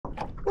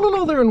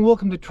Hello there and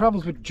welcome to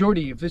Travels with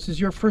Geordie. If this is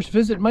your first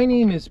visit, my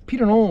name is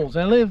Peter Knowles.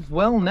 I live,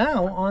 well,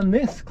 now on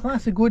this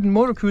classic wooden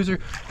motor cruiser,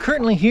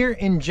 currently here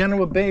in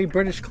Nanaimo Bay,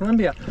 British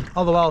Columbia,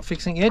 all the while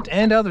fixing it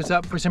and others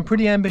up for some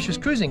pretty ambitious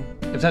cruising.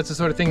 If that's the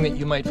sort of thing that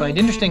you might find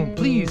interesting,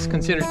 please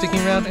consider sticking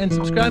around and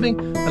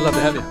subscribing. I'd love to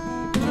have you.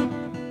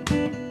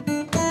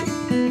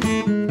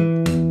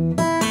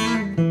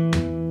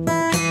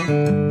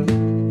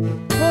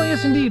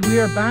 Indeed, we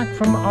are back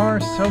from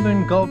our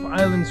Southern Gulf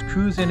Islands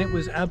cruise and it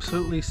was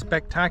absolutely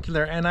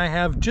spectacular, and I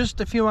have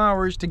just a few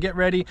hours to get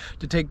ready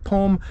to take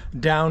Pome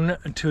down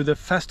to the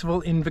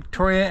festival in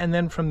Victoria and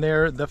then from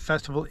there the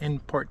festival in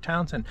Port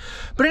Townsend.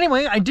 But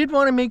anyway, I did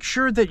want to make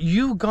sure that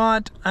you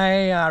got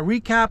a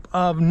recap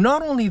of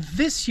not only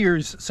this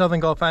year's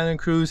Southern Gulf Island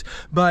cruise,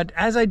 but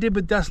as I did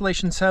with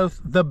Desolation South,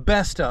 the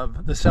best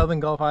of the Southern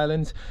Gulf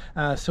Islands.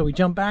 So we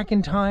jump back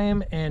in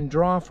time and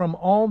draw from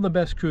all the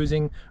best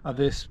cruising of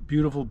this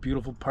beautiful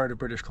part of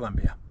British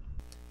Columbia.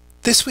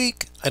 This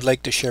week, I'd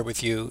like to share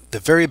with you the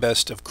very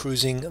best of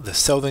cruising the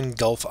Southern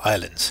Gulf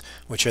Islands,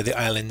 which are the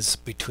islands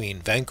between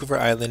Vancouver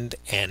Island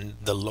and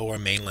the lower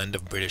mainland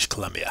of British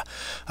Columbia.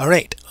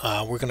 Alright,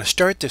 we're going to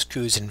start this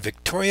cruise in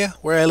Victoria,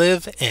 where I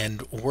live,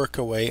 and work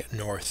our way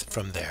north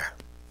from there.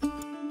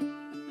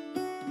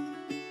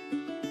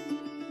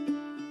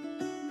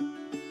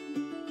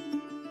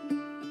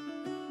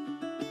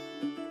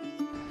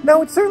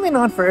 Now, it's certainly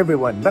not for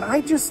everyone, but I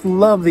just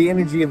love the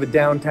energy of a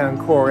downtown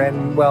core,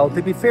 and well,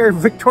 to be fair,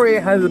 Victoria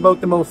has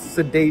about the most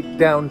sedate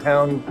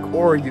downtown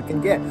core you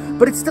can get,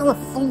 but it's still a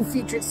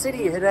full-featured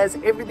city. It has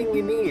everything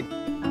you need.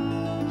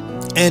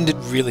 And it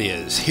really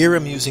is. Here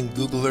I'm using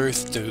Google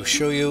Earth to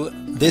show you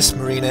this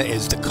marina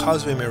is the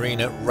Causeway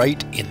Marina,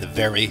 right in the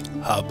very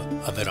hub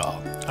of it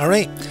all.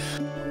 Alright,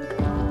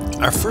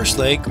 our first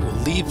leg will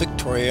leave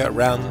Victoria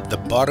around the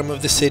bottom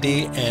of the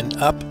city and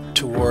up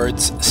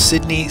towards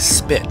Sydney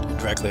Spit,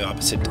 directly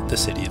opposite the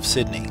city of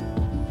Sydney.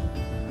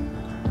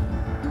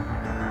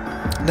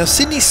 Now,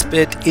 Sydney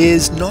Spit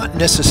is not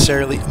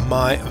necessarily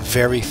my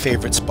very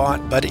favorite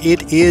spot, but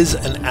it is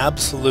an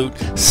absolute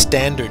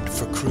standard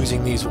for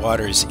cruising these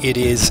waters. It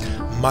is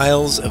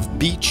miles of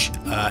beach,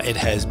 it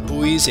has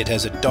buoys, it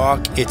has a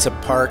dock, it's a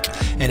park,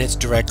 and it's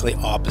directly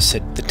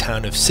opposite the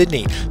town of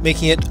Sydney,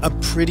 making it a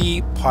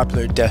pretty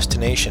popular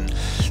destination.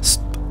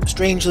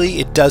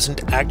 Strangely, it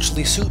doesn't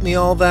actually suit me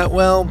all that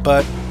well,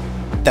 but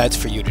that's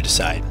for you to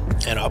decide.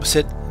 And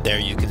opposite, there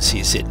you can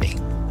see Sydney.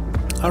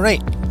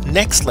 Alright,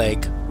 next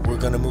leg, we're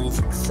going to move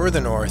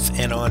further north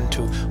and on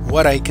to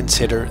what I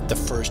consider the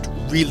first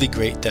really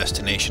great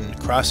destination,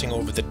 crossing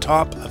over the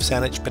top of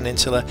Saanich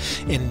Peninsula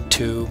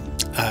into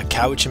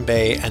Cowichen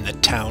Bay and the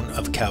town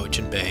of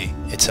Cowichen Bay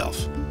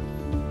itself.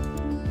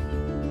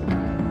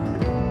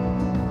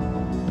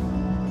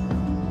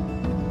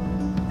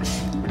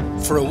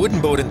 For a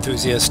wooden boat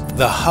enthusiast,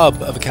 the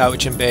hub of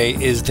Cowichen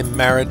Bay is the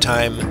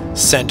Maritime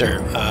Centre,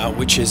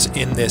 which is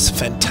in this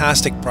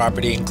fantastic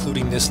property,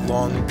 including this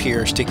long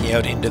pier sticking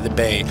out into the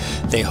bay.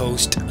 They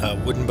host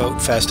wooden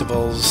boat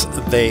festivals,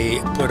 they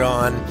put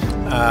on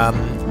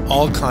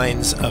all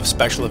kinds of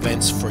special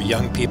events for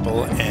young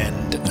people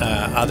and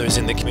others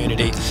in the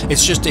community.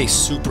 It's just a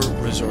super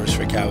resource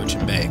for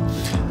Cowichen Bay.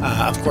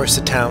 Of course,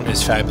 the town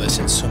is fabulous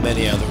in so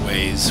many other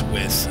ways,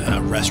 with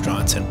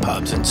restaurants and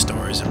pubs and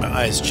stores, and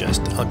it's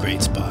just a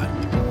great spot.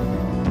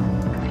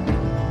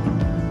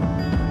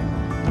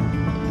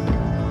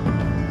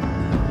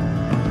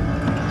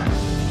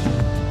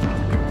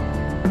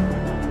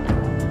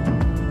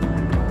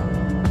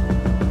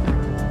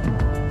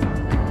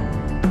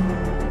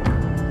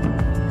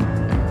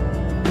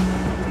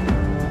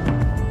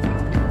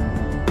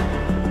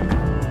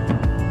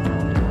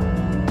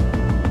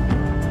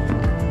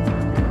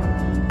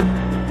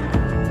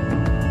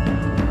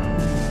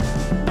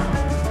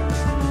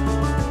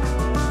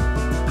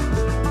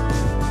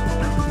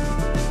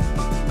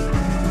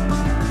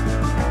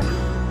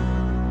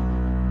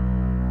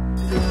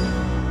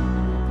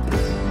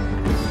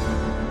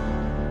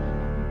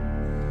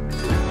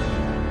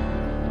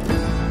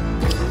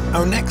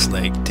 Our next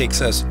leg takes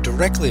us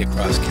directly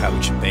across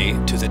Cowichen Bay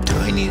to the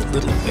tiny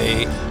little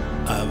bay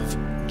of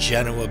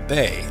Genoa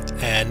Bay,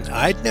 and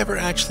I'd never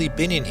actually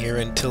been in here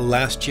until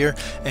last year,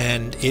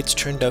 and it's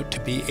turned out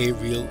to be a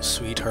real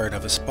sweetheart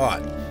of a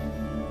spot.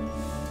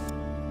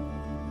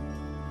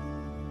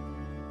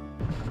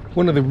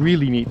 One of the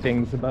really neat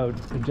things about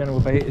Genoa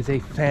Bay is a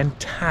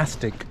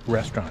fantastic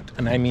restaurant,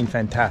 and I mean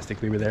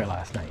fantastic. We were there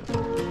last night.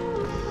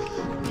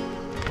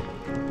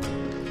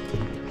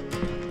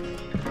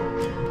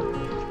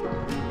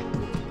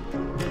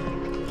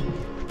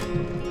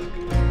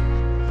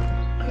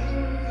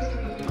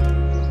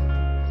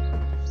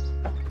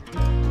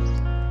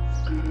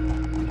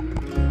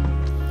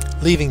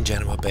 Leaving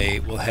Genoa Bay,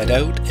 we'll head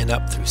out and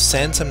up through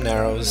Sansom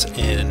Narrows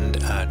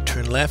and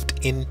turn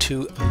left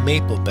into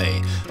Maple Bay,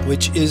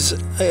 which is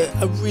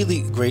a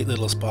really great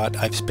little spot.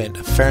 I've spent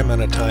a fair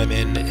amount of time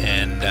in,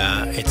 and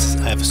I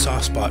have a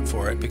soft spot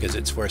for it because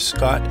it's where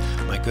Scott,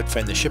 my good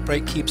friend the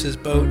shipwright, keeps his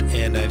boat,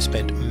 and I've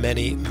spent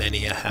many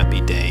a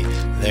happy day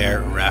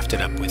there rafted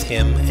up with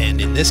him.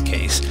 And in this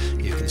case,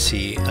 you can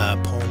see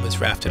Poem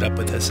is rafted up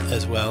with us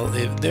as well.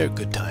 They're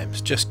good times,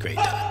 just great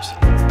times.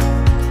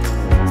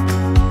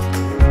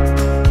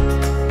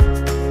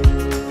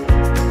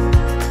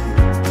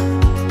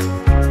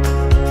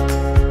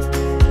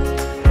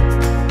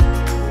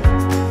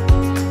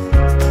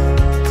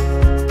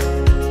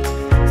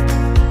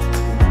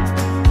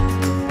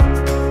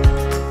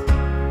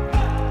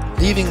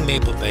 Leaving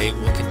Maple Bay,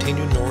 we'll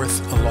continue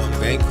north along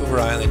Vancouver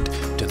Island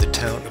to the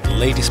town of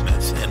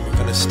Ladysmith, and we're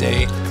going to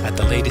stay at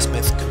the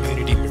Ladysmith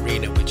Community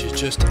Marina, which is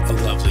just a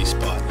lovely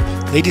spot.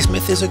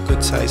 Ladysmith is a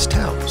good-sized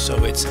town,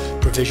 so it's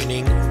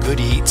provisioning, good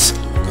eats,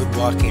 good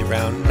walking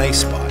around,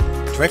 nice spot.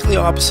 Directly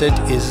opposite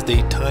is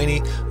the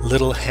tiny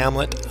little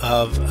hamlet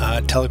of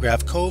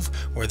Telegraph Cove,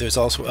 where there's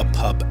also a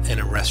pub and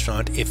a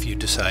restaurant if you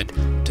decide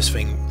to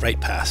swing right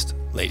past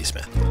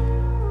Ladysmith.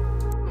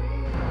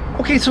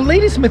 Okay, so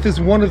Ladysmith is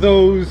one of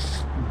those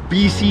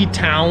BC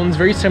towns,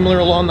 very similar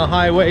along the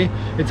highway.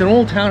 It's an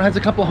old town, has a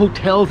couple of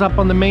hotels up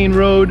on the main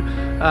road.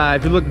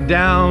 If you look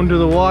down to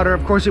the water,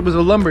 of course it was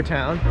a lumber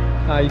town.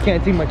 You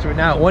can't see much of it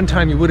now. At one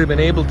time you would have been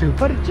able to,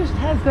 but it just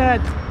has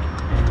that,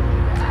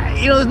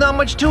 you know, there's not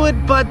much to it,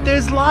 but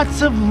there's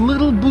lots of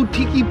little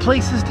boutique-y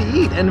places to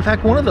eat. And in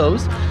fact, one of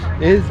those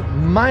is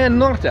Maya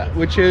Norta,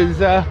 which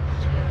is a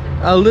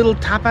little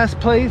tapas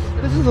place.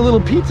 This is a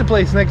little pizza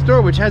place next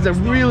door, which has a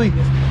really,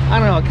 I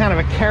don't know, kind of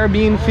a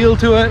Caribbean feel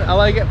to it. I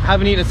like it. I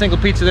haven't eaten a single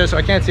pizza there, so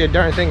I can't say a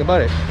darn thing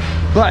about it.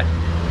 But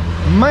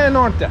Maya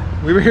Norta,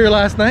 we were here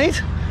last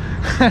night.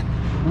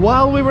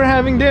 While we were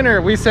having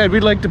dinner, we said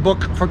we'd like to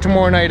book for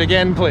tomorrow night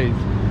again, please.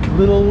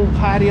 Little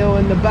patio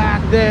in the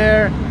back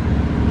there.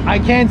 I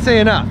can't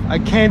say enough. I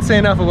can't say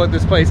enough about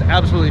this place.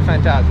 Absolutely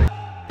fantastic.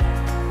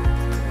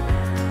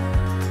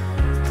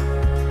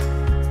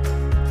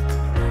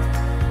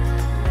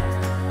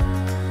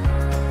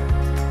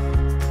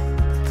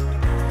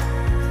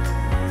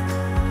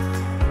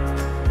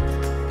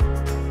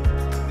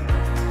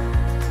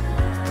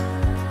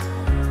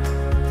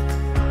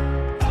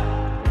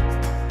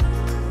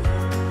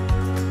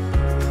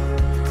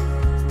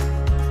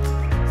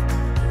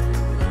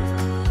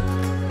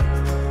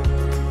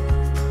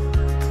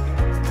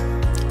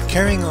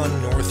 Carrying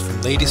on north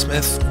from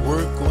Ladysmith,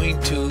 we're going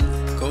to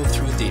go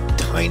through the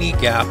tiny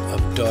gap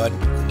of Dodd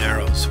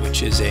Narrows,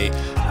 which is a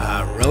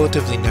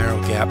relatively narrow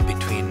gap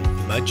between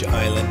Mudge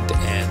Island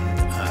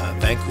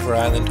and Vancouver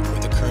Island,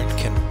 where the current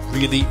can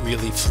really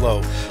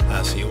flow.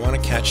 So you want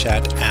to catch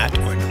that at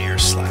or near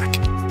slack.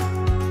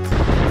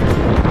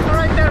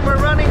 Alright then,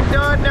 we're running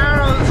Dodd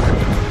Narrows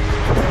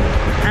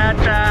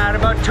at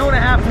about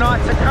 2.5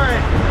 knots of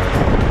current.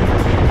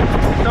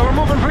 So we're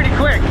moving pretty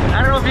quick.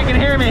 I don't know if you can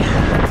hear me.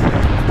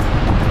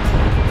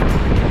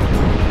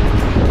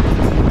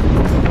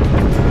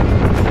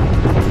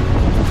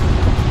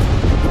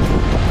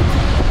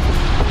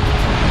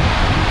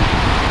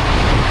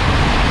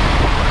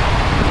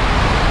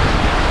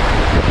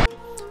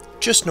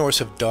 Just north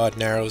of Dodd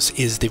Narrows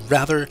is the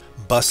rather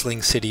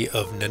bustling city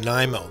of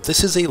Nanaimo.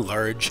 This is a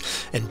large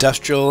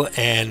industrial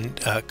and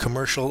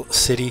commercial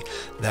city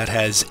that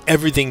has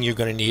everything you're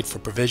going to need for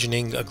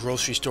provisioning, a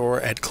grocery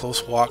store at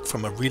close walk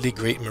from a really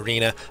great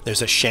marina.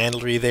 There's a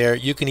chandlery there.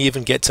 You can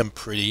even get some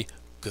pretty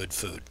good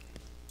food.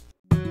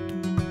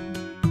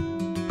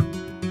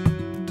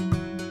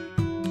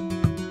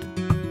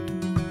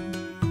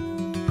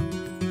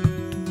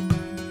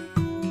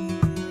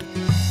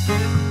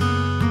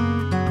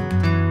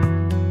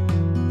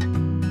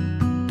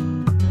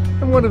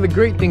 One of the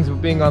great things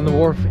of being on the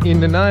wharf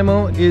in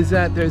Nanaimo is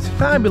that there's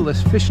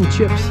fabulous fish and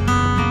chips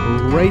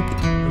right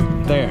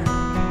there.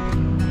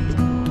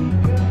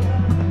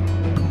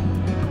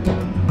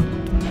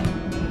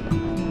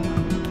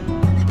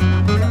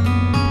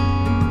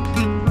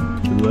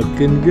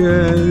 Looking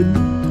good.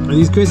 Are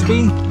these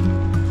crispy?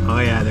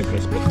 Oh yeah, they're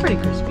crispy. It's pretty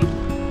crispy.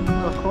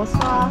 A little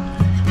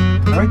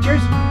coleslaw. All right,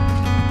 cheers.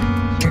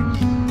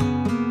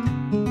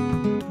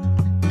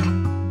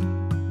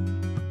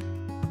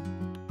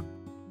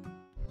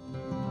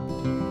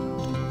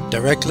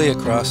 Directly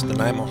across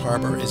Nanaimo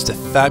Harbour is the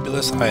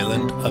fabulous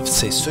island of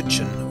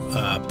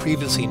Sesuchen,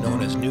 previously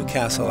known as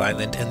Newcastle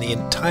Island, and the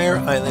entire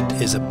island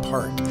is a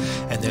park.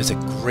 And there's a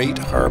great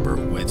harbour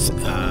with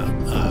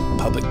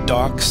public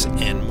docks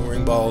and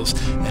mooring balls,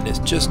 and it's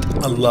just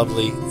a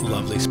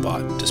lovely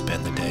spot to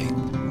spend the day.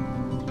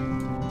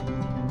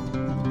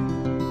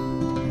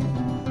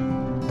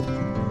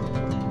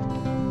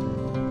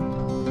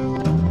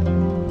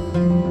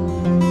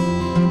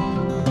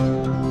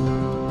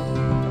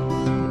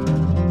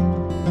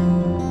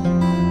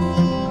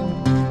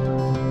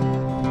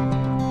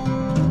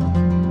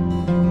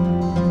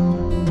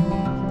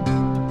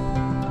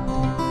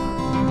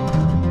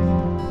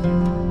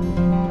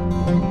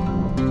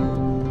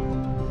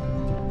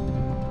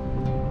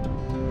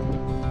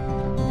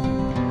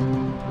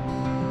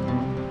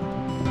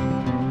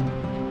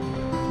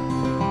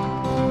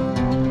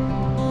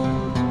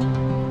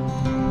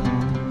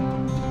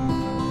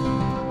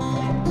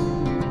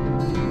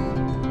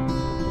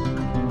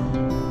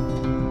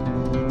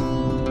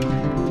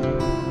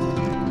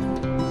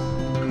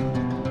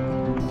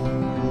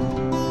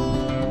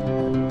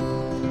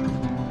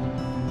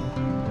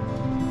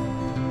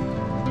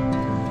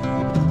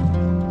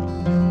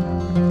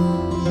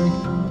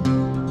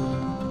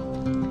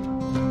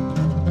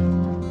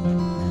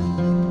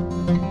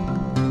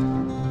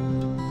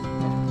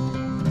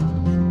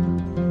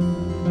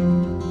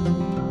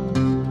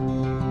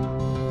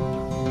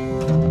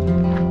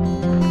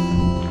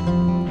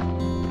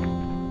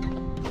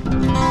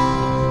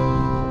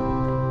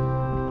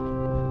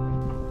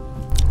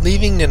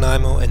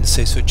 Nanaimo and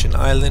Sesuchin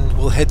Island,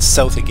 we'll head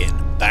south again,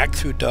 back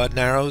through Dod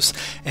Narrows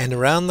and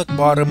around the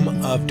bottom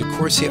of De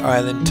Courcy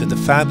Island to the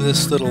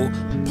fabulous little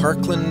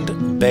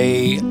Parkland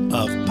Bay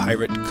of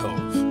Pirate Cove.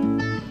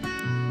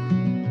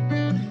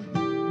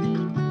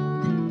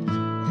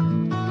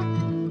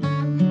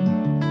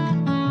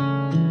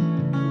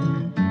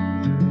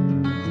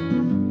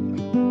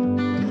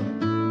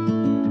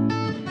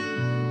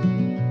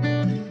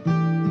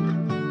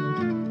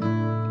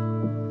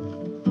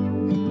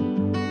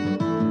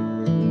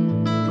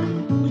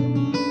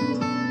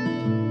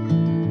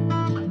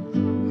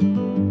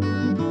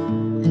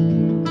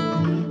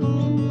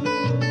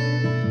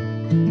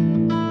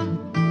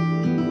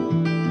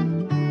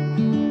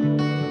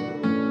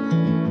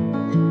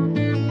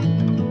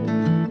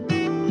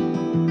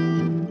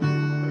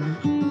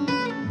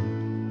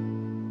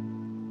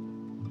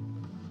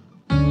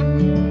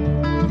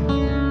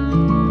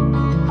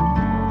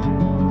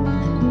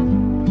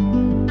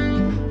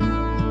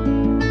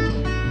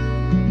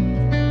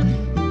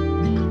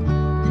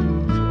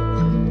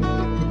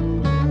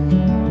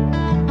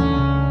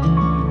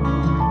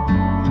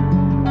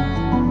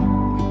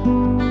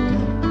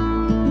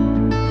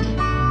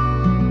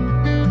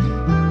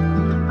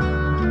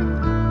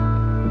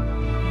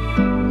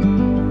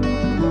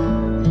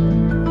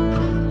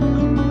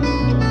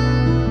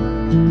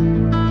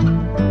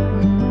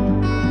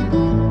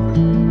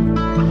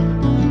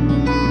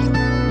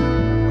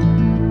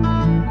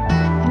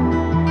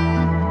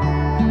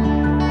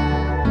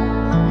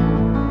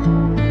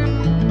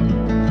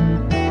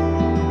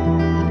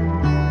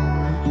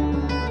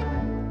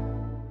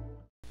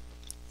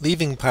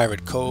 Leaving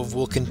Pirate Cove,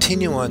 we'll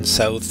continue on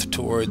south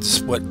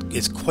towards what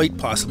is quite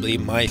possibly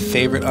my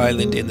favorite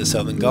island in the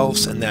Southern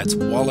Gulfs, and that's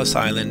Wallis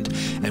Island,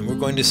 and we're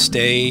going to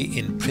stay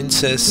in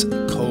Princess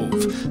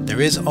Cove.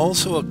 There is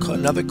also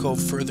another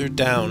cove further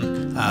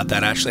down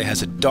that actually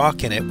has a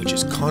dock in it, which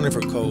is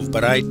Conifer Cove,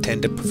 but I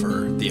tend to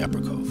prefer the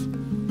Upper Cove.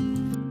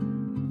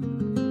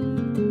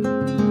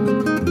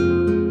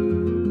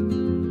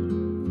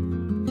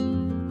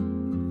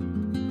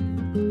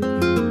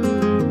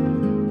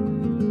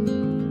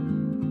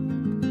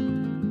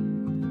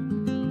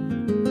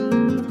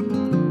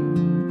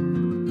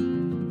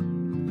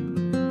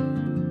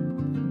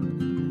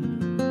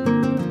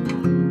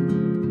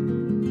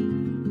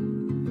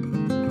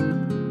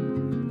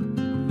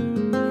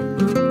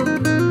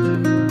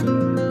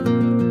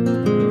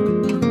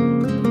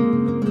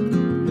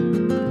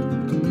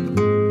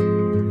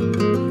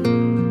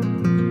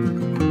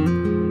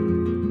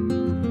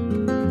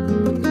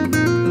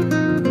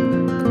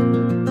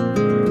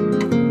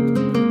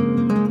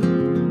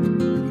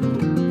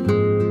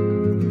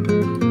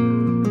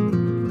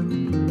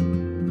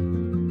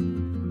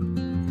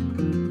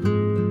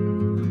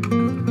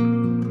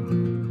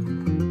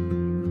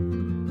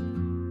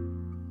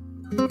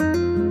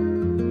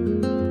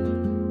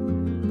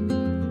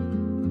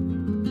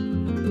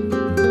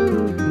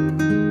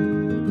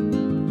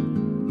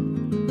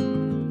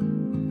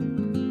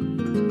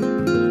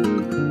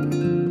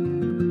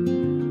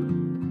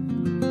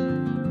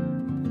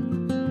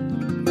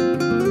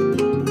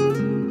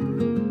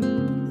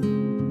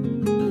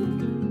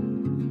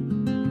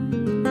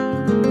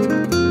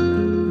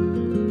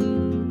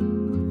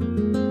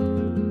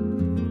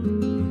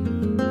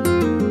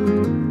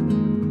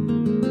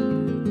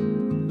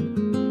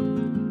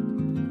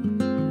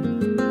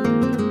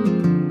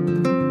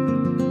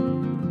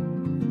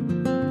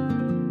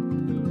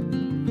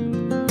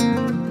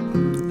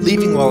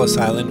 Leaving Wallis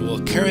Island,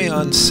 we'll carry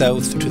on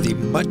south to the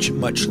much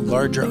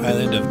larger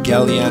island of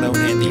Galliano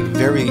and the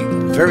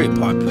very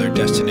popular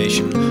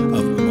destination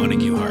of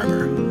Montague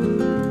Harbour.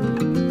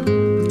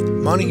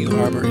 Montague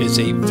Harbour is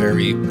a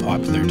very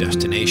popular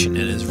destination,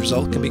 and as a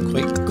result can be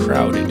quite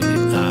crowded.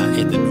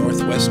 In the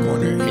northwest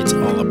corner, it's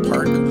all a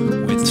park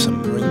with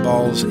some ring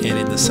balls, and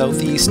in the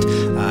southeast,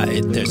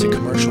 there's a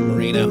commercial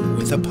marina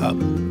with a pub.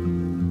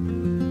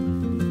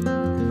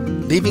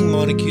 Leaving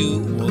Montague,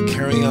 we'll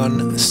carry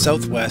on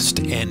southwest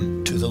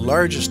and to the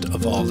largest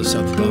of all the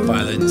South Gulf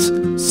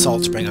Islands,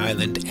 Salt Spring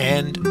Island,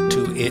 and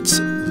to its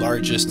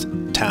largest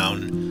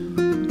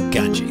town,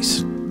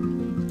 Ganges.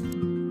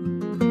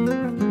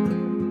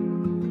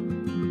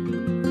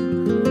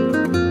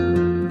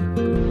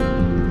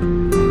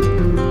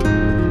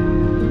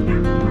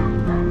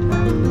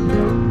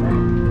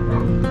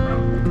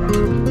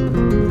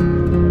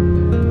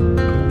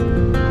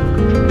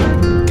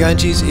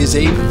 Ganges is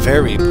a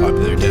very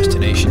popular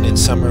destination in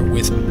summer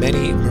with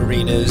many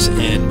marinas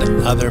and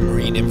other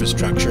marine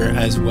infrastructure,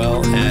 as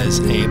well as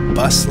a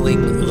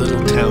bustling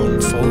little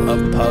town full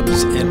of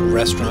pubs and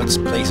restaurants,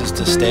 places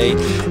to stay,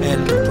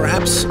 and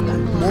perhaps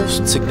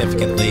most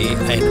significantly,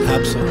 an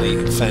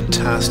absolutely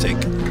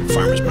fantastic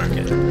farmers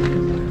market.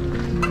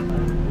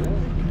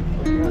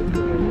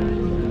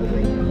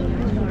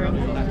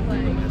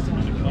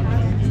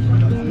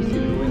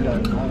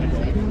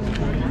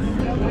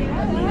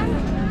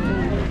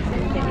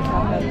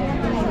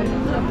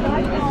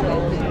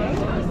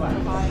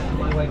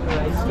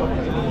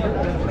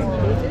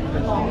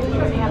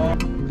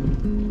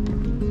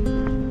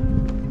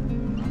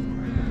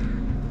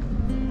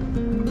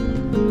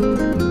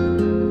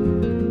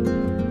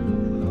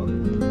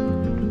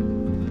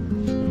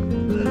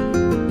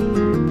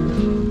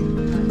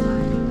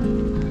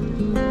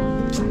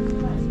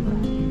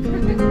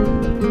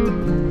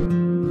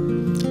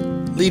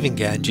 Leaving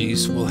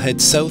Ganges, we'll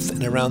head south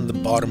and around the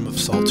bottom of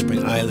Salt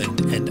Spring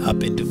Island and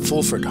up into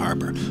Fulford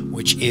Harbour,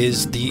 which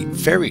is the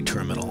ferry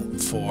terminal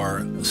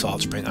for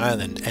Salt Spring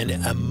Island, and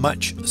a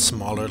much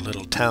smaller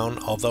little town,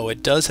 although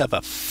it does have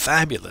a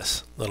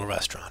fabulous little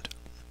restaurant.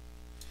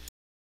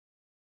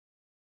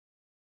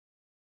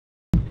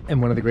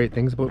 And one of the great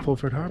things about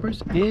Fulford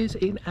Harbours is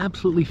an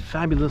absolutely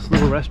fabulous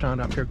little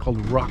restaurant up here called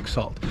Rock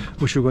Salt,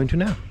 which we're going to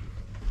now.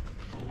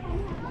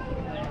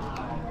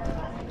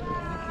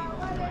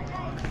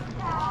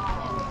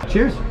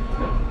 Cheers!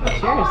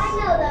 Cheers.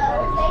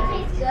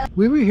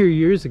 We were here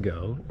years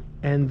ago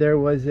and there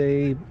was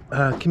a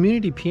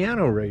community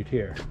piano right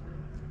here.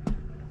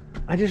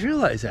 I just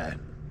realized that.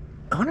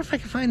 I wonder if I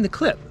can find the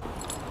clip.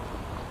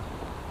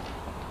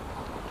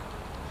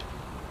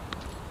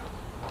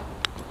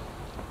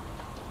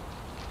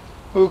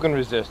 Who can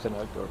resist an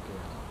outdoor piano?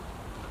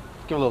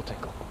 Give a little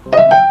tinkle.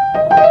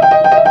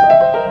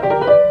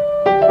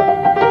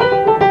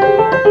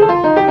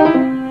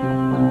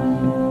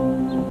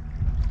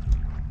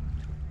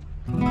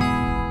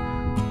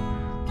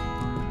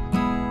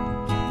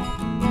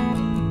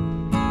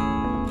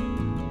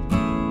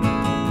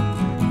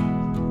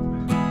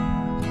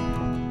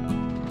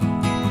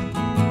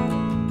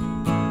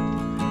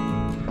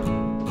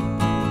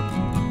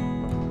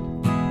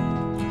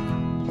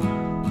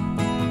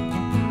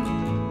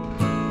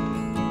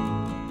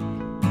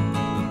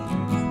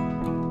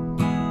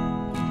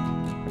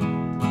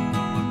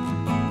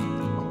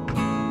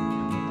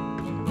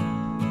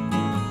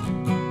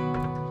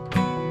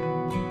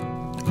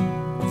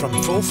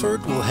 From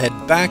Fulford, we'll head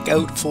back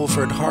out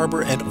Fulford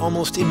Harbour and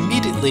almost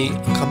immediately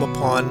come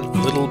upon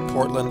Little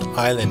Portland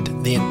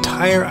Island. The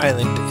entire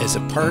island is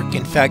a park.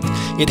 In fact,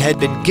 it had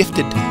been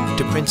gifted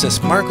to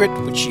Princess Margaret,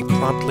 which she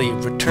promptly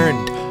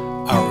returned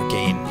our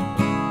gain.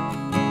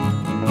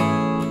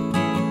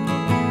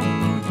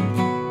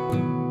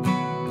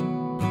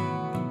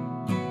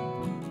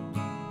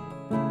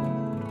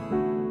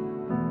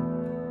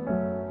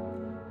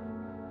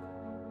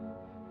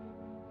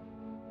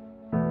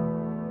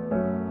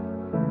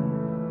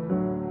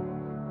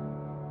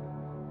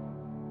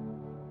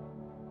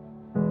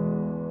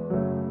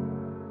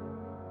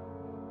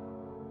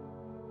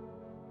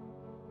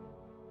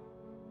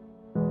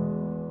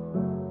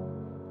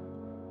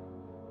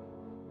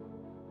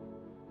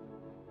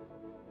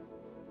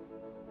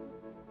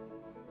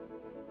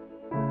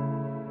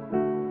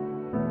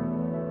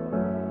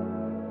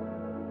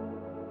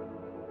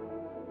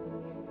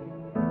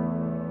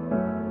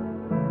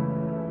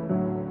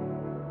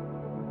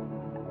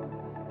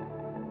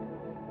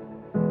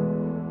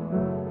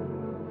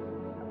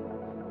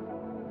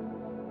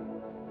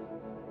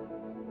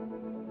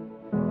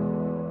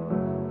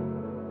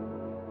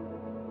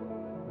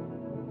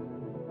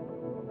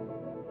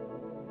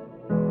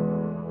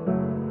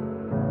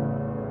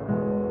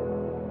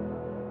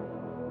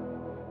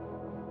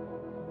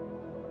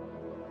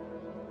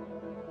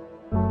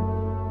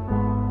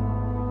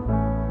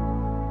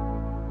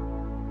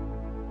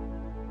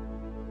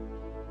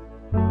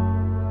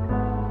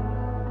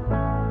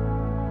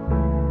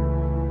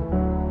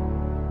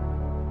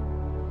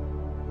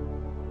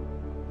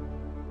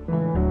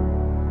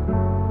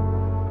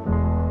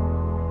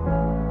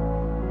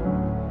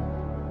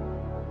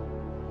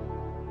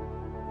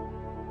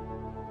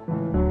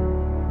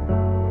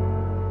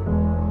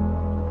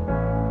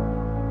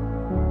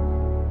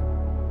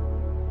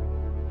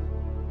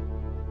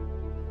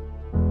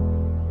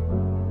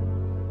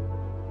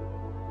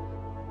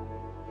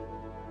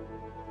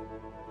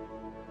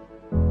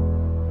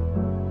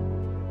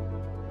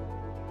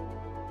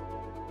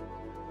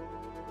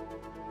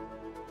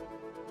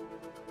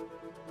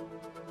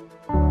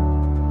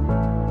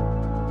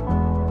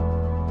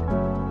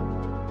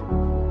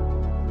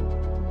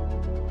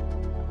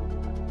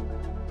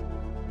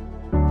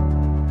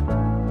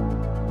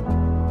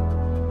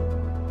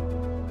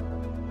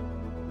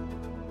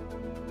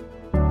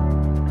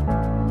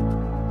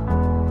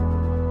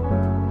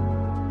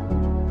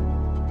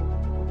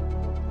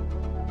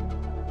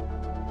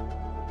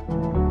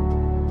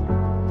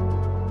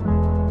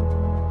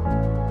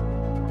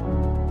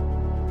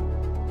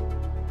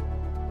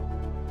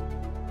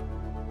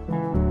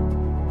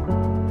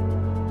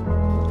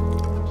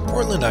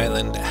 Portland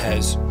Island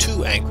has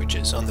two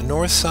anchorages. On the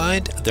north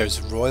side,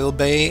 there's Royal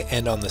Bay,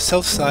 and on the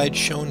south side,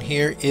 shown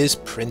here, is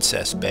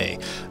Princess Bay.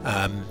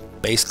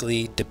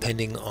 Basically,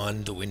 depending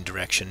on the wind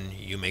direction,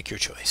 you make your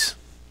choice.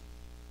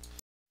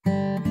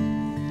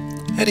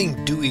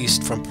 Heading due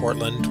east from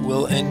Portland,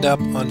 we'll end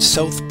up on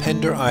South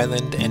Pender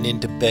Island and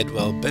into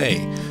Bedwell Bay,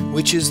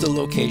 which is the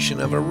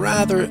location of a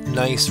rather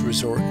nice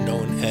resort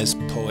known as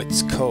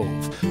Poets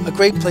Cove. A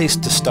great place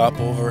to stop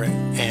over,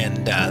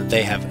 and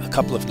they have a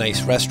couple of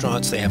nice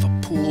restaurants. They have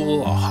a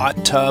pool, a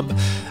hot tub.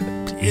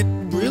 It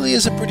really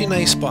is a pretty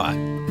nice spot.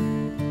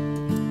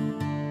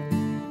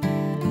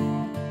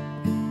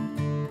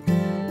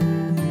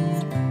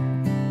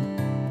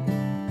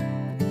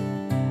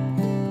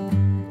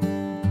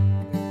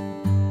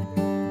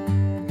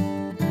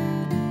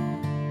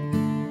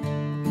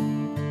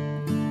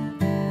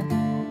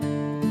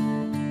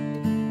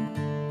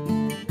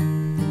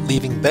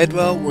 Leaving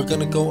Bedwell, we're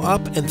going to go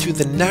up and through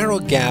the narrow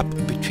gap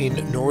between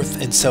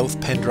North and South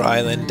Pender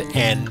Island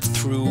and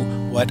through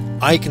what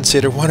I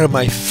consider one of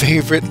my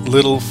favorite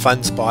little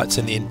fun spots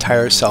in the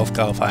entire South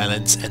Gulf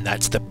Islands, and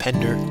that's the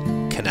Pender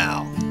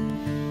Canal.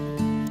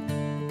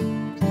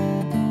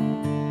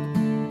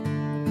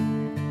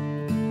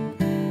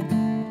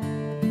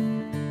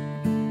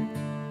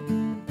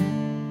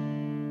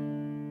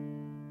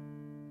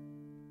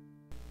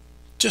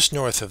 Just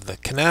north of the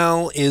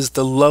canal is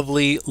the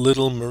lovely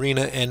little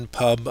marina and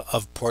pub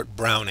of Port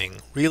Browning.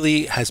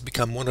 Really has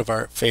become one of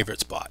our favorite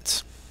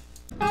spots.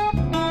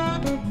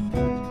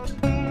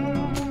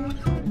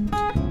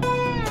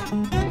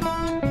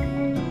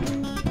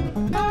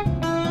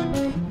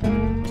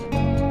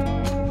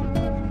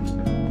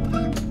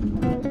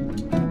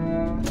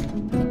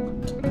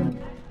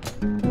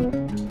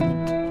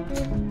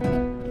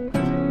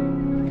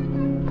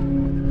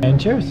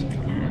 And cheers.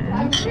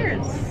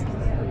 Cheers.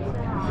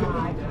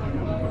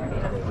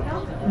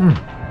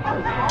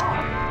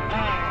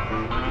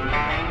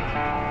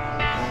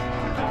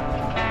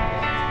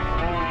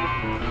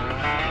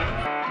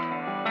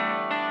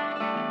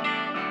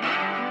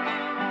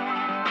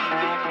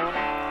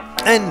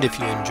 And if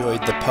you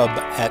enjoyed the pub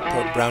at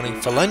Port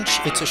Browning for lunch,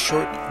 it's a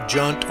short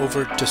jaunt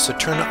over to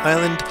Saturna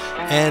Island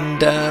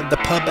and the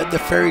pub at the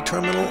ferry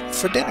terminal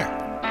for dinner.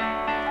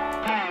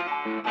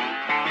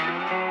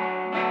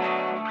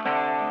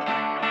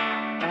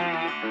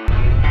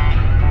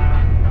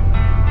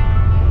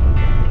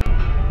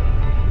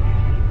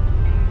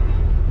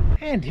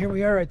 And here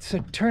we are at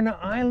Saturna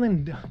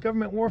Island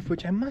Government Wharf,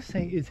 which I must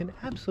say is in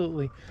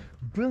absolutely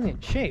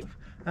brilliant shape.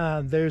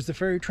 There's the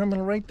ferry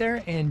terminal right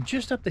there, and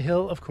just up the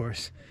hill, of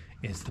course,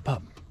 is the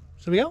pub.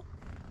 So we go.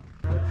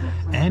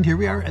 And here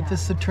we are at the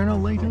Saturna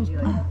Lighthouse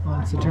Pub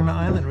on Saturna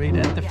Island, right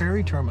at the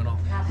ferry terminal.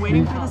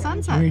 Waiting for the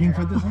sunset. Waiting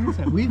for the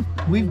sunset. We've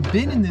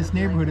been in this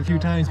neighborhood a few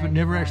times, but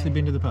never actually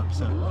been to the pub.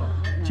 So,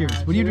 cheers.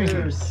 What are you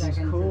drinking?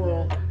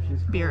 Cool.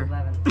 Beer.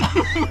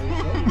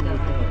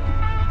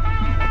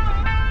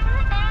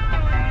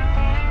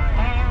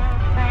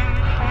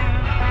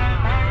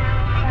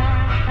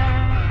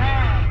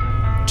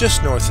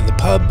 Just north of the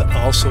pub,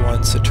 also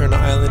on Saturna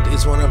Island,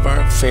 is one of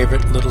our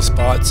favorite little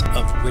spots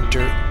of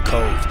Winter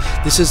Cove.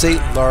 This is a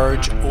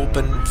large,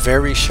 open,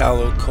 very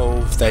shallow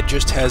cove that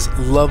just has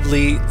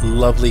lovely,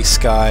 lovely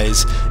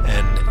skies,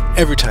 and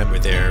every time we're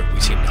there, we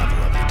seem to have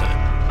a lovely time.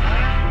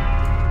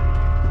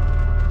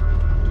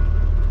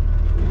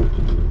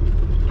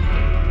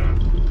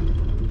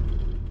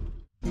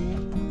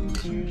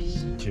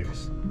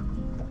 Cheers.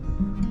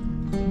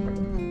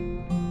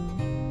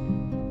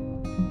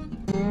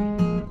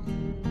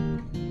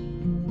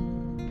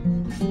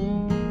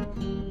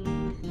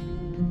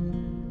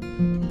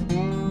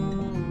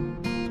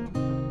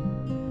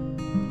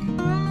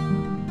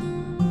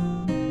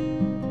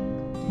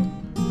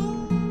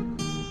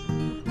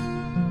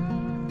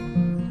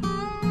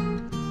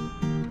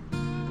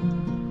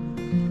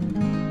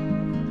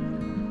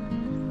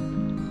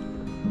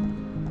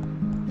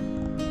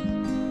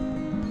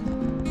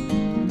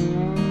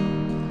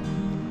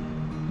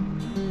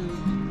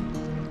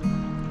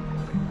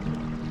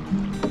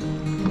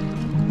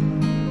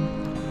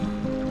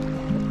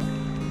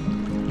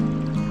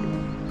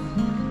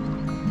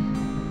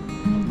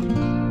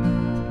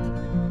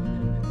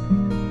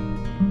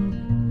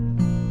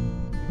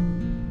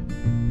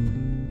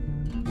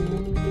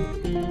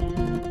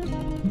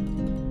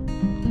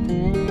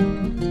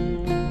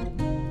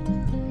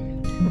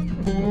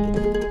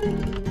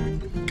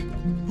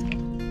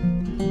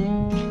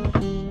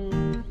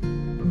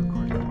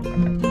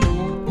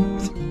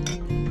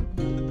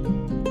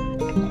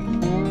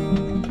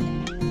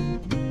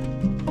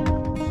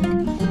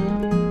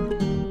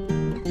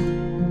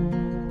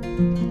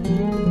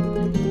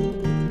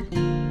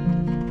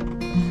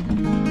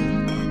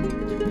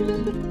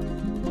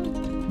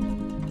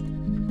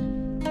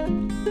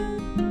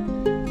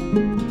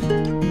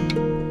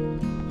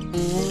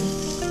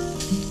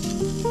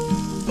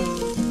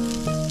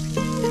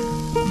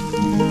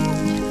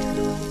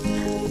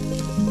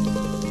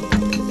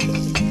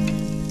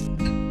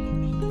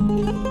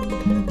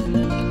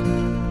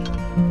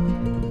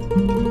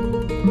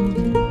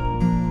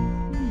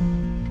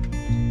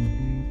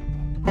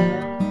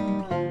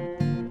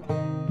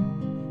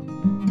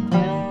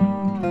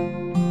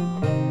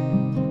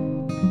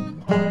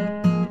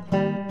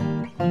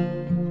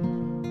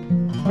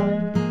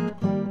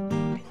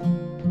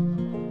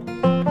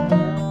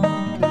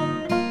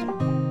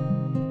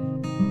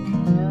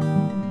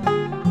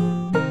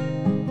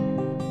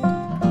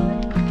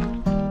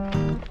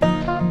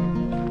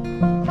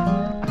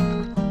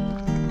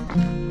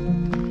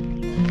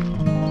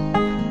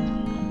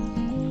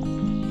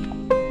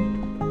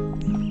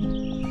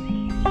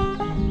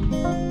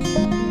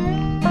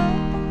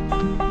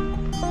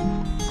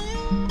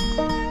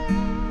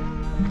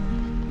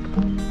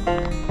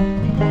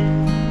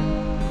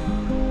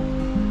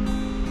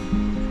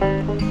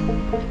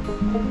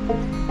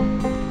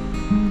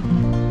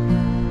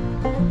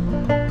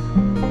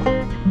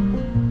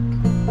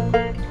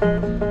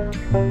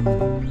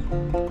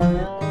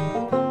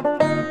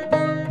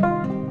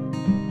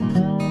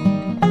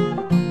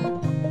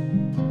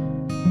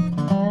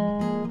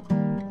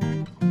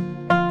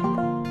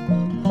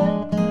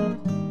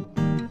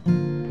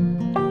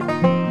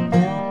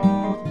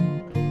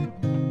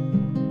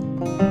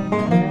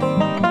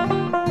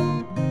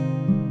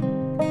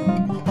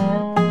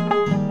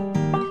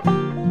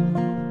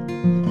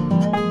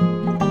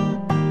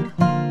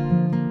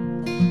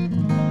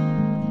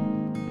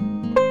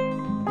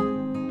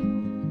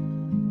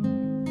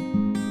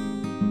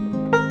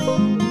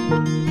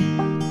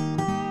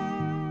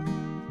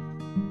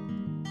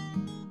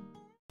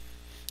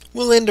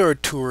 We'll end our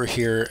tour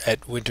here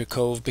at Winter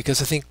Cove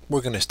because I think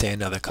we're going to stay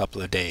another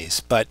couple of days.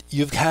 But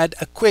you've had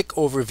a quick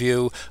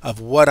overview of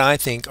what I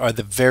think are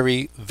the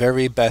very,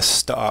 very best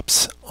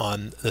stops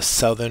on the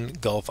Southern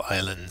Gulf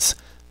Islands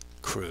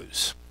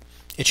cruise.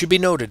 It should be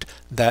noted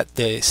that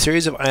the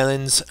series of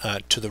islands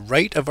to the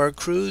right of our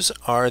cruise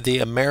are the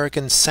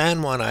American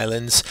San Juan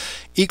Islands.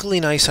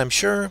 Equally nice, I'm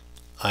sure.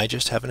 I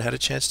just haven't had a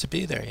chance to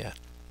be there yet.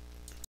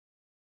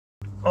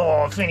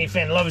 Oh, Finny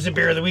Finn loves the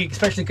beer of the week,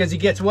 especially because he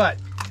gets what?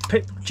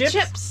 Chips?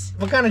 Chips.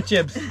 What kind of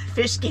chips?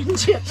 Fish skin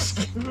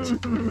chips.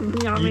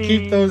 Yummy. You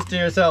keep those to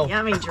yourself.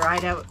 Yummy,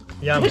 dried out.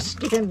 Yummy. Fish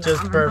skin.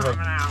 Just perfect.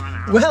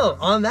 Well,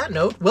 on that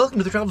note, welcome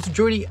to the Travels with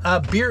Geordie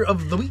beer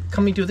of the week,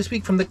 coming to you this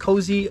week from the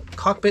cozy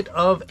cockpit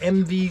of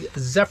MV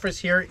Zephyrus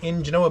here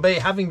in Genoa Bay,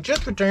 having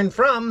just returned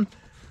from...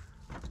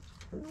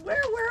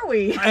 Where were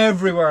we?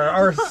 Everywhere.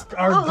 Our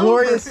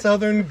glorious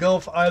Southern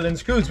Gulf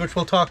Islands cruise, which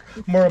we'll talk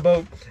more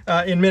about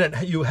in a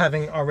minute, you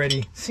having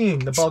already seen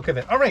the bulk of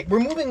it. All right, we're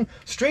moving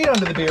straight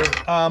onto the beer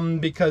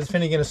because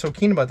Finnegan is so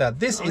keen about that.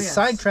 This is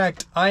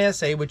Sidetracked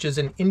ISA, which is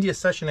an India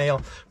Session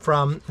Ale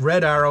from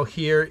Red Arrow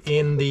here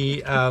in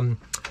the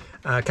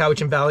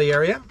Cowichen Valley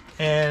area.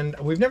 And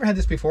we've never had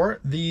this before.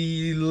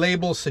 The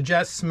label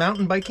suggests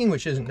mountain biking,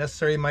 which isn't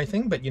necessarily my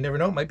thing, but you never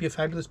know. It might be a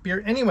fabulous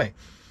beer. Anyway.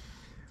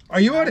 Are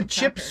you out of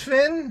chips,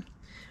 Finn?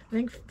 I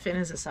think Finn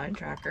is a side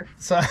tracker.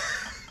 So,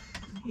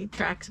 he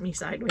tracks me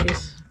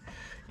sideways.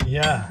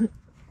 Yeah.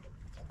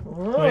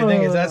 Whoa. What do you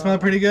think? Does that smell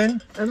pretty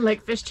good?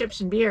 Unlike fish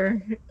chips and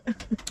beer.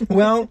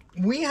 Well,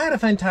 we had a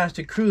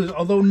fantastic cruise,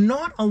 although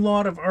not a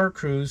lot of our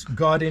cruise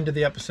got into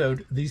the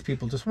episode these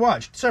people just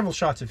watched. Several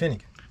shots of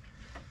Finnegan.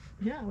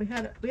 Yeah, we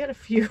had a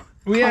few.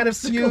 We had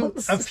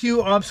obstacles. a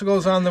few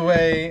obstacles on the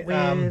way.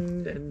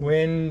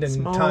 Wind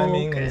and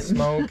timing and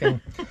smoke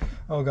and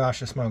oh gosh,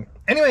 the smoke.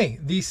 Anyway,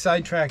 the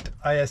Sidetracked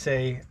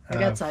ISA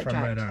got from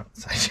sidetracked. Red Arrow.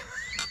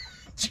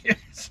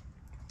 Cheers.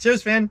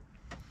 Cheers, Finn.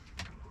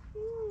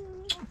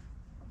 Oh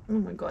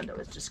my god, that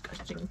was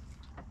disgusting.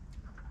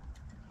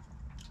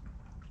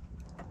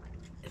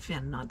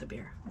 Finn, not the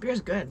beer.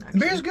 Beer's good. Actually.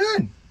 Beer's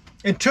good.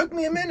 It took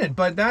me a minute,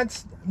 but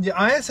that's the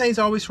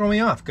ISAs always throw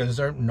me off because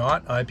they're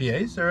not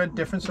IPAs; they're a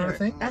different sort of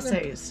thing.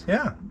 Essays.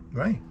 Yeah,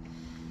 right.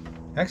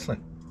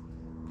 Excellent.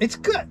 It's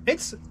good.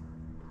 It's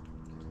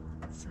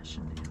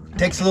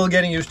takes a little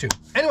getting used to.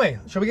 Anyway,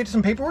 shall we get to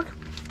some paperwork?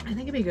 I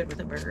think it'd be good with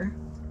a burger.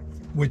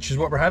 Which is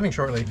what we're having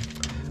shortly.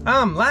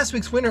 Last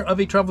week's winner of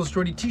a Travels with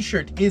Geordie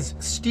T-shirt is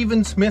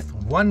Stephen Smith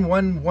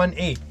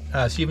 1118.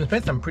 Stephen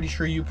Smith, I'm pretty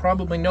sure you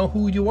probably know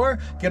who you are.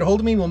 Get a hold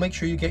of me. We'll make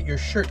sure you get your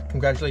shirt.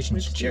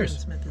 Congratulations. Which Cheers.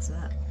 Stephen Smith is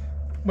that?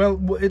 Well,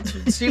 it's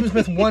Stephen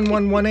Smith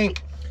 1118.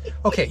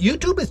 Okay,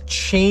 YouTube has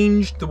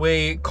changed the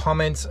way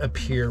comments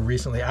appear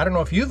recently. I don't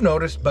know if you've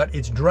noticed, but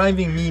it's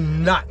driving me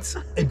nuts.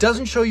 It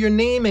doesn't show your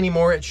name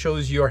anymore. It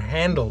shows your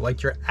handle,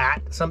 like you're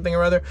at something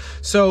or other.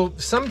 So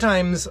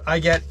sometimes I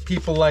get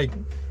people like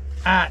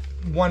at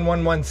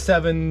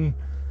 1117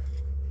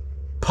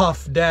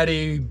 Puff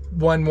Daddy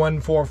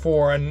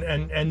 1144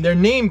 and their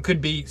name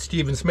could be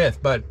Stephen Smith,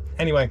 but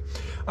anyway,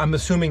 I'm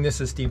assuming this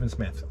is Stephen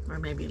Smith. Or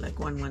maybe like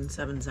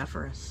 117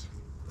 Zephyrus.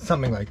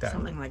 Something like that.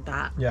 Something like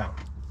that. Yeah.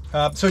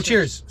 So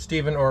cheers,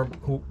 Stephen, or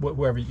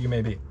whoever you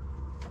may be.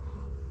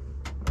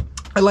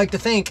 I'd like to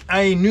thank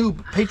a new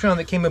Patreon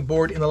that came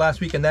aboard in the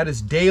last week, and that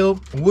is Dale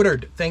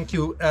Woodard. Thank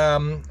you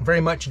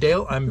very much,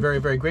 Dale. I'm very,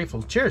 very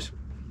grateful. Cheers.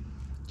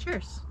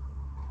 Cheers.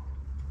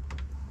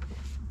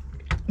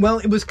 Well,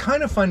 it was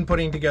kind of fun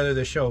putting together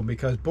the show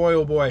because, boy,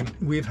 oh boy,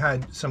 we've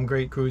had some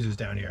great cruises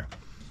down here.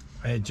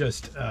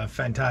 Just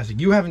fantastic.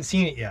 You haven't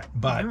seen it yet,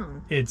 but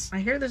it's... I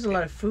hear there's a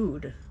lot of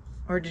food.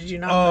 Or did you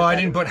not? Oh, I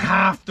didn't put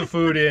half the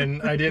food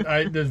in. I did.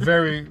 There's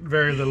very,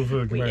 very little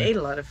food. We ate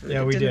a lot of food.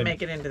 Yeah, we did. Didn't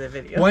make it into the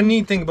video. One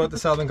neat thing about the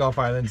Southern Gulf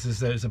Islands is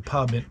there's a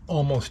pub in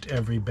almost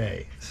every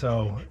bay.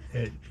 So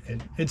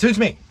it suits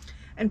me.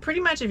 And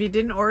pretty much if you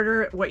didn't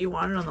order what you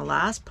wanted on the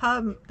last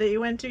pub that you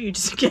went to, you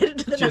just get it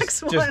to the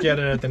next one. Just get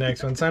it at the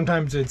next one.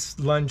 Sometimes it's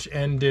lunch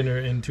and dinner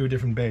in 2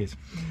 different bays.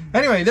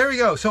 Anyway, there we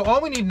go. So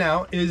all we need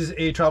now is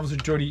a Travels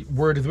with Geordie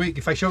word of the week.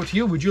 If I show it to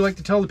you, would you like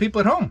to tell the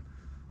people at home?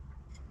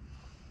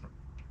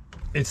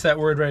 It's that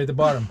word right at the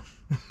bottom.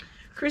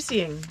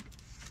 Cruising.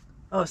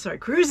 Oh, sorry,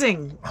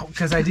 cruising. Oh,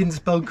 because I didn't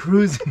spell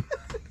cruising.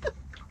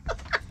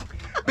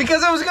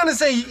 Because I was going to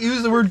say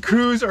use the word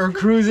cruise or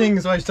cruising,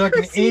 so I stuck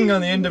an ing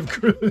on the end of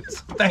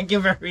cruise. Thank you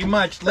very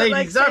much, Lady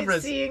like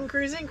Zephyrus. Sightseeing,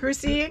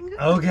 cruising.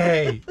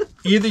 Okay.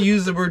 Either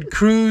use the word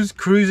cruise,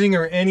 cruising,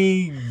 or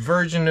any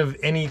version of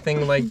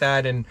anything like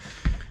that, and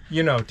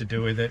you know what to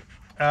do with it.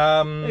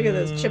 Look at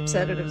those chip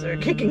sedatives that are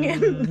kicking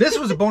in. This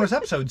was a bonus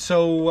episode,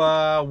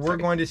 so we're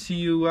going to see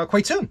you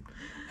quite soon.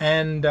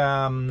 And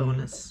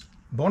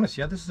bonus,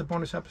 yeah, this is a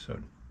bonus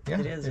episode.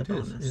 Yeah, it is a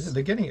bonus.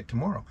 They're getting it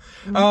tomorrow.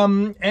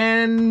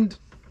 And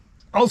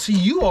I'll see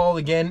you all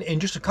again in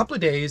just a couple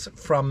of days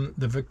from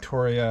the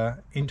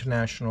Victoria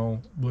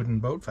International Wooden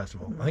Boat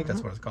Festival. I think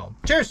that's what it's called.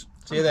 Cheers.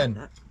 See you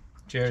then.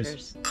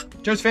 Cheers.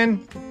 Cheers,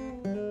 Finn.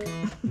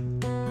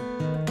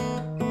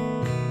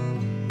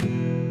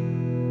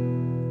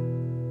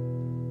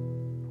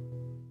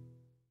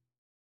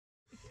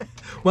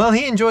 Well,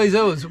 he enjoys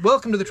those.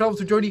 Welcome to the Travels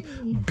with Geordie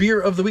Beer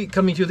of the Week,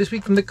 coming to you this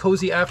week from the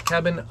cozy aft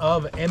cabin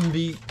of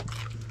MV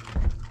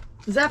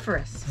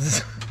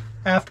Zephyrus.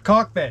 aft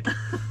cockpit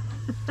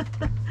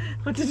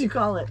What did you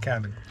call it?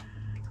 cabin.